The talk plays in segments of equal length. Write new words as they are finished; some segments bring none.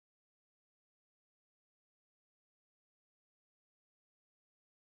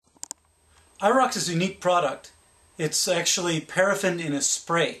Irox is a unique product. It's actually paraffin in a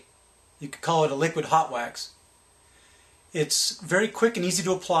spray. You could call it a liquid hot wax. It's very quick and easy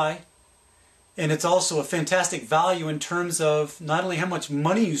to apply, and it's also a fantastic value in terms of not only how much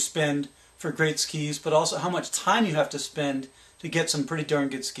money you spend for great skis, but also how much time you have to spend to get some pretty darn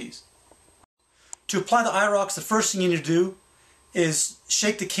good skis. To apply the Irox, the first thing you need to do is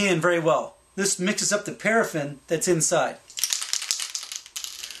shake the can very well. This mixes up the paraffin that's inside.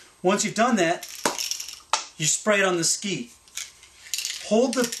 Once you've done that, you spray it on the ski.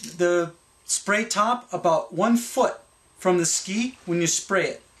 Hold the spray top about 1 foot from the ski when you spray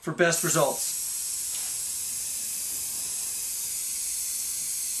it for best results.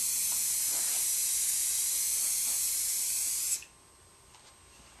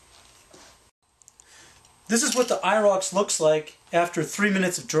 This is what the Irox looks like after 3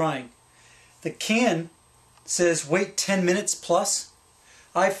 minutes of drying. The can says wait 10 minutes plus.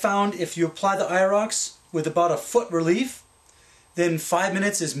 I've found if you apply the Irox with about a foot relief, then 5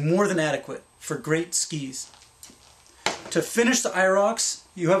 minutes is more than adequate for great skis. To finish the Irox,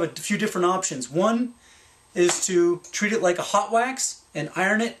 you have a few different options. One is to treat it like a hot wax and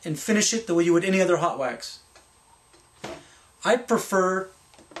iron it and finish it the way you would any other hot wax. I prefer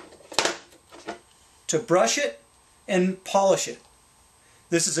to brush it and polish it.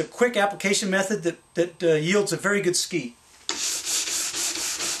 This is a quick application method that yields a very good ski.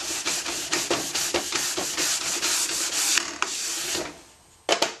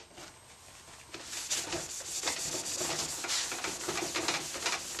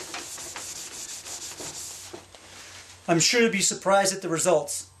 I'm sure you'll be surprised at the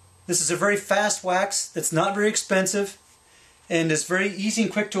results. This is a very fast wax that's not very expensive and is very easy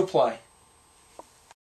and quick to apply.